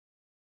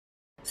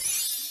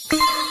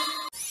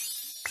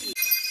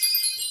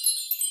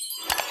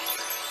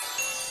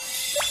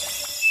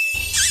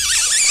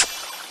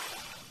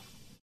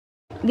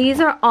These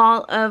are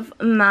all of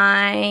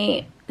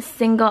my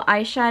single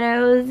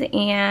eyeshadows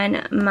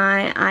and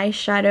my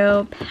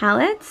eyeshadow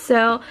palettes.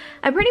 So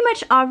I pretty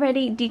much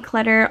already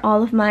declutter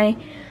all of my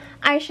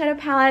eyeshadow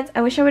palettes.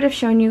 I wish I would have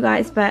shown you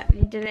guys, but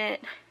I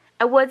didn't.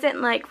 I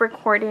wasn't like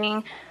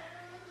recording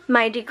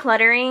my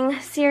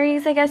decluttering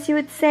series, I guess you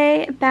would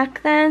say,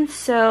 back then.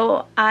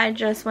 So I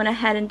just went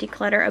ahead and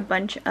declutter a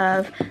bunch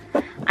of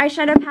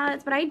eyeshadow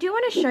palettes, but I do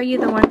want to show you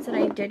the ones that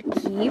I did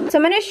keep. So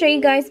I'm going to show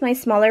you guys my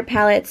smaller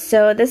palettes.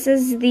 So this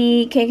is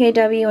the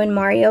KKW and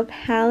Mario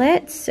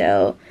palette.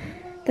 So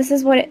this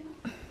is what it,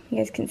 you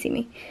guys can see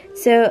me.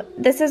 So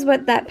this is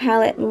what that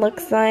palette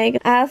looks like.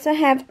 I also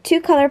have two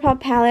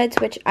ColourPop palettes,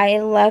 which I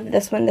love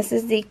this one. This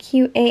is the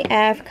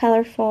QAF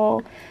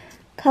Colorful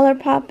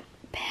ColourPop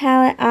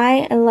palette.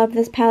 I love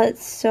this palette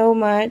so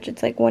much.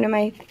 It's like one of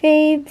my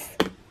faves.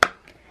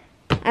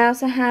 I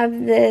also have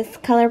this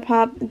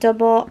ColourPop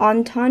Double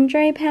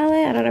Entendre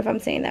palette. I don't know if I'm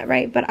saying that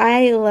right, but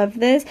I love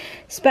this.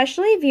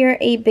 Especially if you're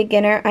a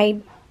beginner,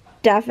 I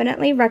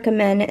definitely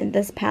recommend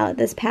this palette.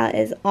 This palette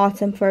is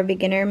awesome for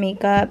beginner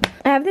makeup.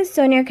 I have this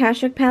Sonia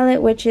Kashuk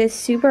palette, which is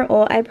super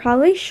old. I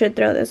probably should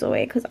throw this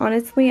away because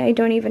honestly, I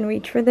don't even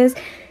reach for this.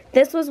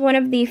 This was one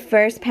of the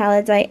first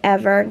palettes I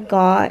ever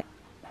got.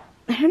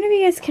 I don't know if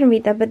you guys can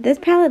read that, but this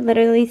palette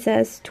literally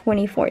says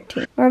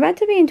 2014. We're about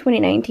to be in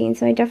 2019,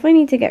 so I definitely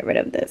need to get rid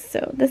of this.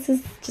 So this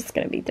is just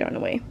going to be thrown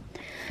away.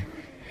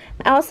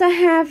 I also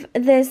have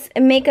this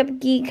Makeup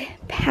Geek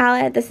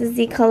palette. This is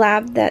the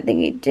collab that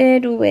they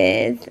did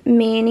with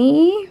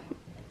Manny.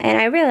 And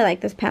I really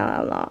like this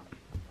palette a lot.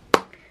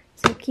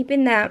 So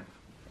keeping that.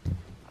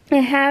 I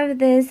have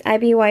this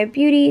IBY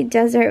Beauty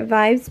Desert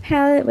Vibes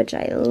palette, which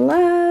I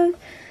love.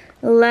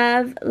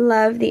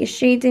 Love these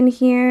shades in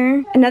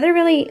here. Another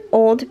really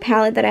old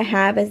palette that I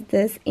have is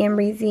this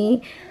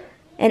Amrezy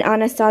and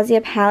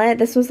Anastasia palette.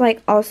 This was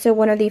like also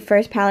one of the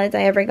first palettes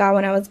I ever got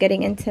when I was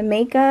getting into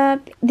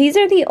makeup. These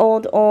are the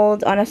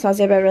old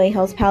Anastasia Beverly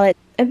Hills palette.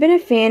 I've been a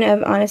fan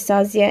of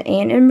Anastasia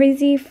and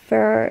Amrezy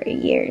for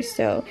years,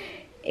 so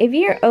if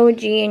you're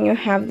OG and you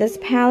have this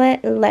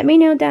palette, let me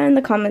know down in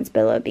the comments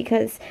below,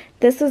 because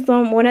this was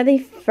one of the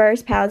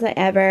first palettes I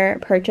ever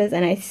purchased,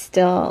 and I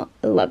still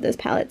love this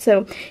palette.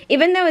 So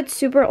even though it's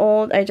super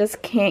old, I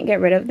just can't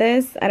get rid of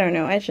this. I don't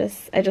know, I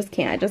just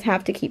can't. I just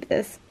have to keep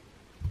this.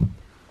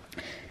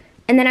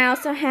 And then I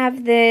also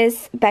have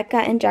this Becca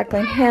and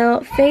Jaclyn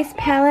Hill face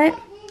palette.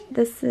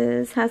 This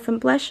has some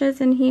blushes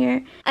in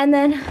here. And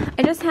then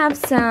I just have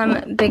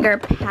some bigger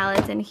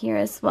palettes in here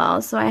as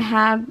well. So I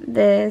have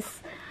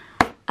this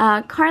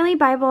Carly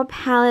Bible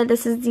palette.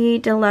 This is the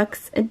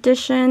deluxe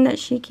edition that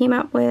she came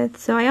up with.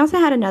 So I also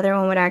had another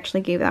one, but I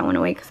actually gave that one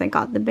away because I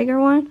got the bigger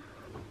one.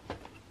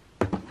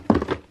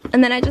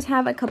 And then I just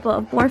have a couple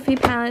of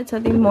Morphe palettes. So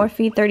the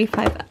Morphe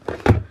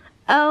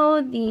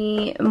 35O,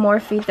 the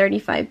Morphe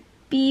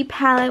 35B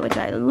palette, which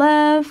I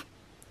love.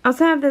 I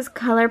also have this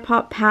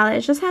ColourPop palette.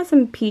 It just has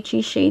some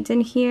peachy shades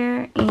in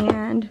here.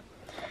 And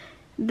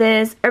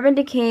this Urban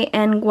Decay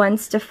and Gwen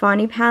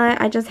Stefani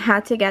palette. I just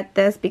had to get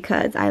this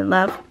because I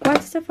love Gwen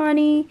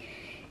Stefani.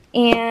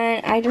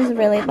 And I just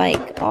really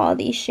like all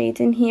these shades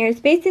in here. It's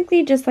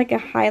basically just like a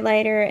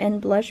highlighter and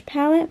blush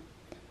palette.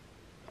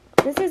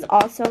 This is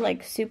also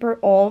like super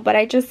old, but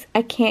I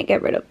can't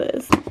get rid of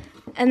this.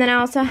 And then I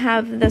also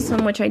have this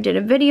one, which I did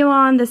a video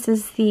on. This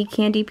is the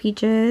Candy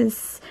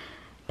Peaches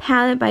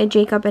palette by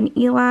Jacob and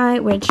Eli,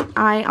 which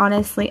I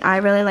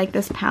really like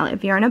this palette.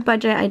 If you're on a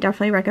budget, I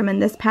definitely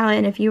recommend this palette.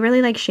 And if you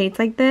really like shades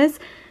like this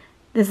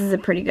is a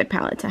pretty good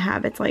palette to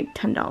have. It's like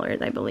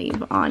 $10, I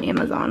believe, on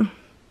Amazon.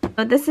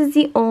 So this is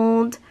the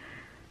old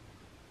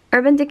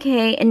Urban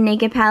Decay and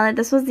Naked palette.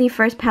 This was the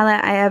first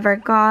palette I ever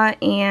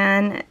got,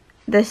 and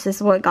this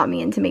is what got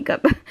me into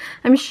makeup.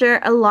 I'm sure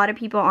a lot of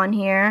people on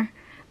here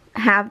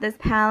have this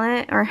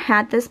palette or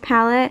had this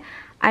palette.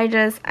 I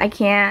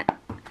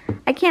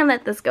can't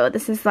let this go.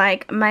 This is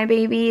like my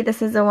baby.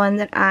 This is the one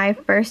that I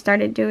first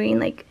started doing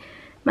like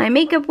my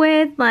makeup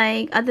with,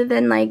 like other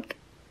than like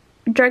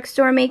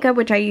drugstore makeup,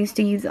 which I used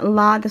to use a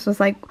lot. This was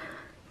like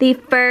the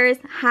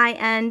first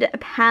high-end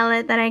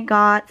palette that I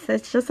got. So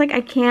it's just like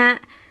I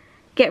can't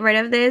get rid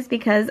of this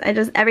because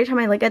every time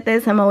I look at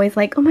this, I'm always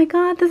like, oh my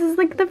god, this is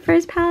like the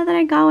first palette that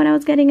I got when I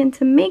was getting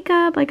into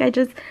makeup. Like I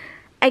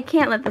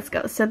can't let this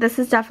go. So this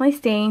is definitely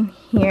staying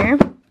here.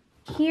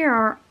 Here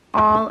are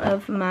all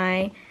of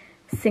my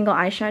single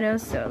eyeshadows.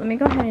 So let me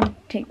go ahead and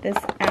take this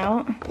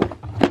out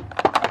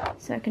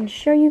so I can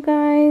show you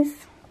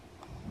guys.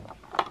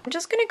 I'm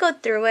just gonna go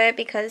through it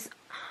because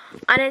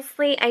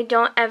honestly I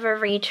don't ever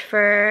reach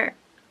for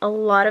a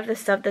lot of the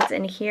stuff that's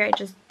in here. I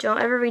just don't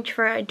ever reach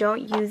for it. I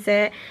don't use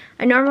it.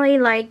 I normally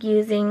like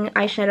using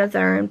eyeshadows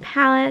that are in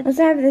palettes. I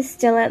also have this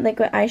Stilet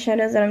liquid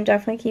eyeshadows that I'm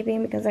definitely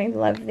keeping because I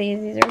love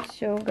these. These are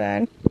so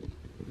good.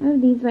 I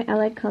have these by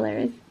LA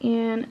Colors,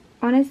 and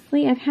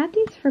honestly, I've had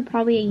these for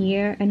probably a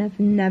year and I've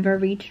never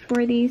reached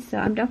for these, so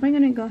I'm definitely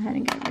going to go ahead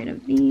and get rid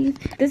of these.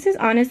 This is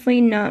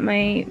honestly not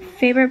my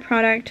favorite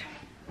product.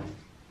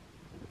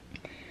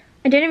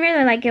 I didn't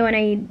really like it when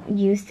I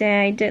used it.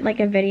 I did like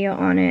a video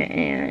on it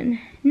and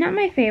not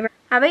my favorite.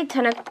 I have a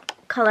ton of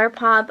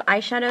ColourPop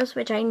eyeshadows,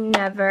 which I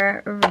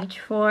never reach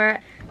for.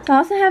 So I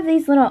also have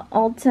these little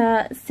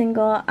Ulta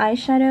single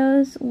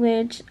eyeshadows,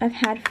 which I've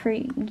had for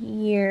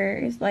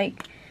years,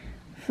 like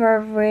for a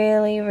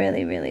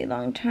really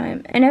long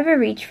time. I never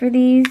reach for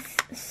these,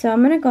 so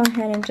I'm gonna go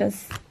ahead and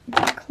just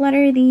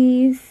declutter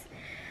these.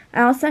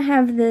 I also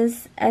have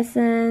this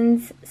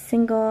Essence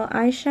single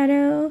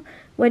eyeshadow,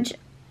 which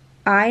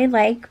I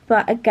like,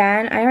 but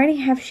again, I already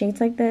have shades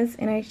like this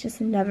and I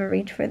just never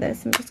reach for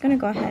this. I'm just gonna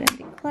go ahead and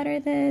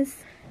declutter this.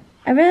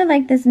 I really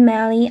like this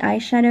Mally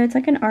eyeshadow. It's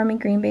like an army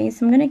green base,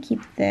 so I'm gonna keep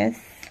this.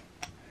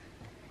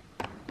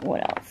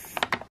 What else?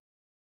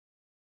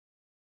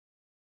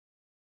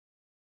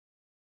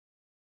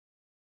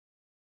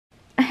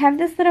 I have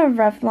this little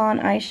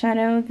Revlon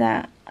eyeshadow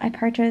that I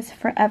purchased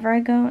forever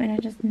ago and I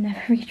just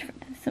never reach for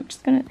this, so I'm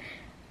just gonna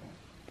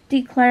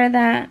declutter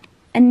that.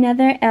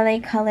 Another LA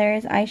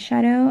Colors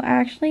eyeshadow. I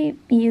actually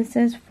used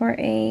this for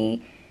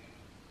a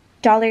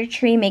Dollar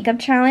Tree makeup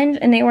challenge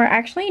and they were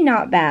actually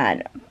not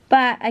bad.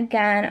 But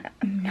again,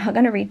 I'm not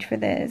going to reach for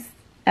this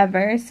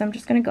ever, so I'm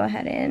just going to go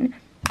ahead and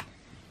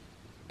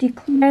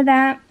declutter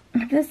that. I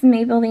have this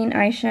Maybelline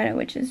eyeshadow,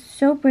 which is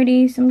so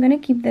pretty, so I'm going to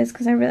keep this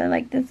because I really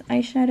like this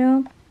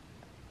eyeshadow.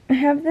 I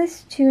have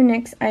this two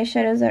NYX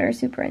eyeshadows that are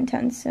super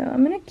intense, so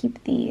I'm going to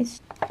keep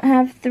these. I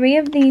have 3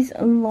 of these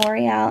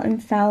L'Oreal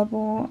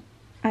Infallible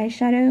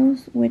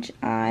eyeshadows, which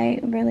I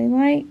really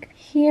like.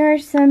 Here are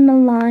some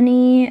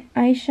Milani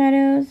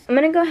eyeshadows. I'm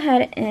going to go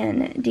ahead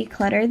and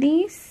declutter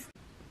these.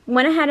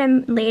 Went ahead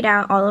and laid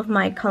out all of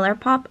my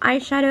ColourPop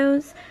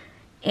eyeshadows,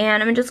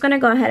 and I'm just going to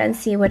go ahead and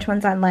see which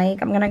ones I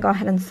like. I'm going to go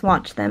ahead and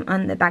swatch them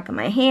on the back of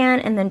my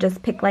hand and then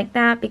just pick like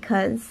that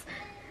because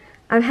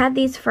I've had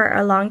these for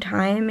a long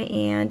time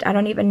and I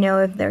don't even know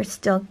if they're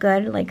still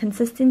good, like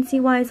consistency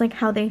wise, like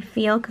how they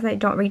feel, because I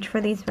don't reach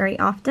for these very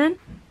often.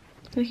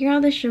 So here are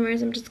all the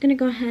shimmers. I'm just going to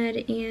go ahead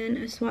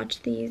and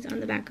swatch these on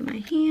the back of my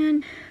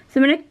hand. So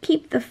I'm going to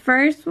keep the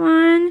first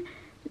one,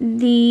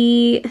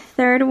 the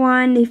third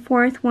one, the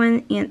fourth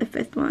one, and the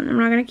fifth one. I'm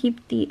not going to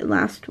keep the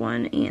last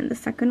one and the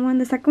second one.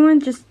 The second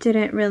one just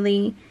didn't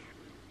really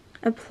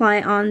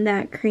apply on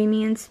that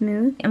creamy and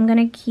smooth. I'm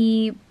going to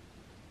keep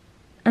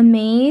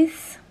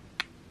Amaze,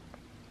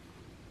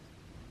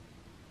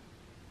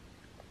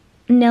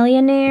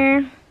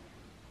 Millionaire,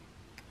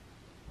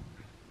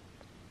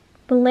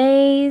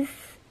 Blaze,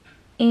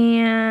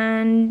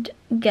 and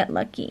Get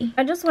Lucky.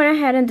 I just went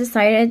ahead and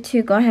decided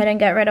to go ahead and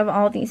get rid of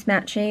all these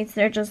matte shades.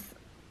 They're just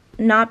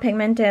not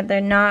pigmented.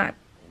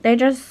 They're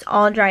just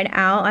all dried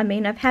out. I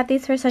mean, I've had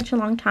these for such a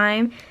long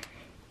time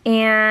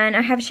and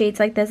I have shades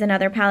like this in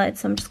other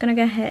palettes, so I'm just gonna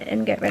go ahead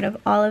and get rid of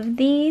all of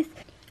these.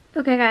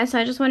 Okay guys, so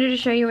I just wanted to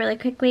show you really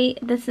quickly.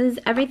 This is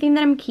everything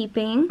that I'm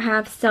keeping. I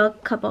have still a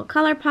couple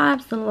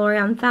ColourPops, the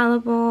L'Oreal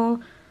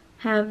Infallible,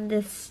 have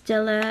this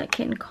Stila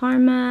Kitten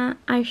Karma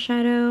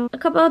eyeshadow, a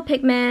couple of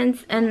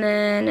pigments, and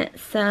then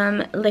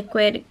some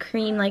liquid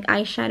cream like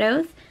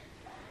eyeshadows.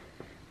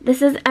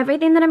 This is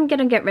everything that I'm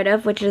gonna get rid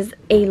of, which is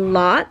a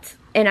lot,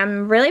 and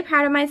I'm really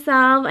proud of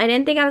myself. I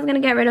didn't think I was gonna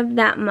get rid of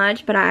that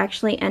much, but I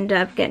actually ended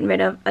up getting rid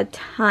of a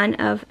ton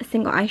of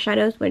single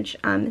eyeshadows, which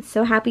I'm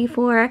so happy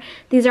for.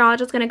 These are all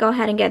just gonna go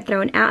ahead and get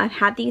thrown out. I've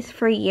had these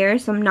for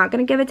years, so I'm not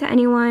gonna give it to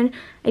anyone.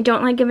 I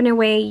don't like giving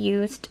away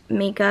used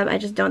makeup. I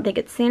just don't think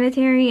it's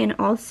sanitary, and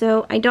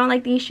also I don't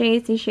like these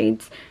shades. These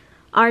shades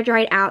are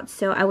dried out,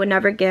 so I would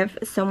never give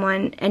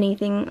someone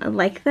anything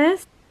like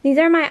this. These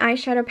are my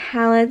eyeshadow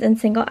palettes and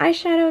single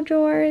eyeshadow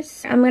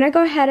drawers. I'm going to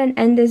go ahead and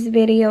end this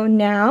video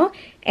now.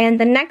 And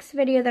the next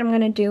video that I'm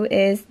going to do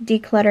is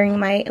decluttering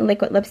my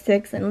liquid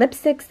lipsticks and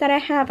lipsticks that I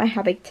have. I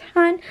have a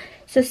ton,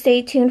 so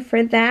stay tuned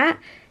for that.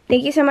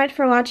 Thank you so much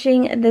for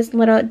watching this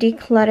little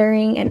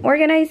decluttering and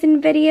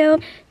organizing video.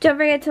 Don't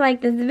forget to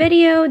like this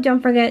video.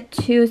 Don't forget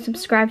to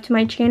subscribe to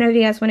my channel if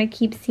you guys want to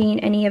keep seeing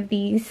any of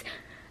these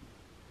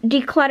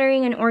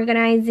decluttering and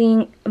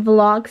organizing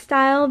vlog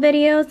style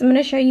videos. I'm going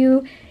to show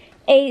you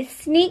a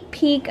sneak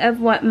peek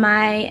of what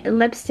my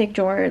lipstick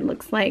drawer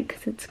looks like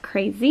because it's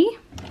crazy.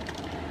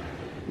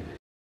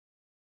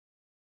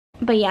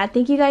 But yeah,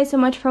 thank you guys so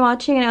much for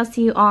watching, and I'll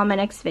see you all in my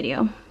next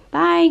video.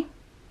 Bye!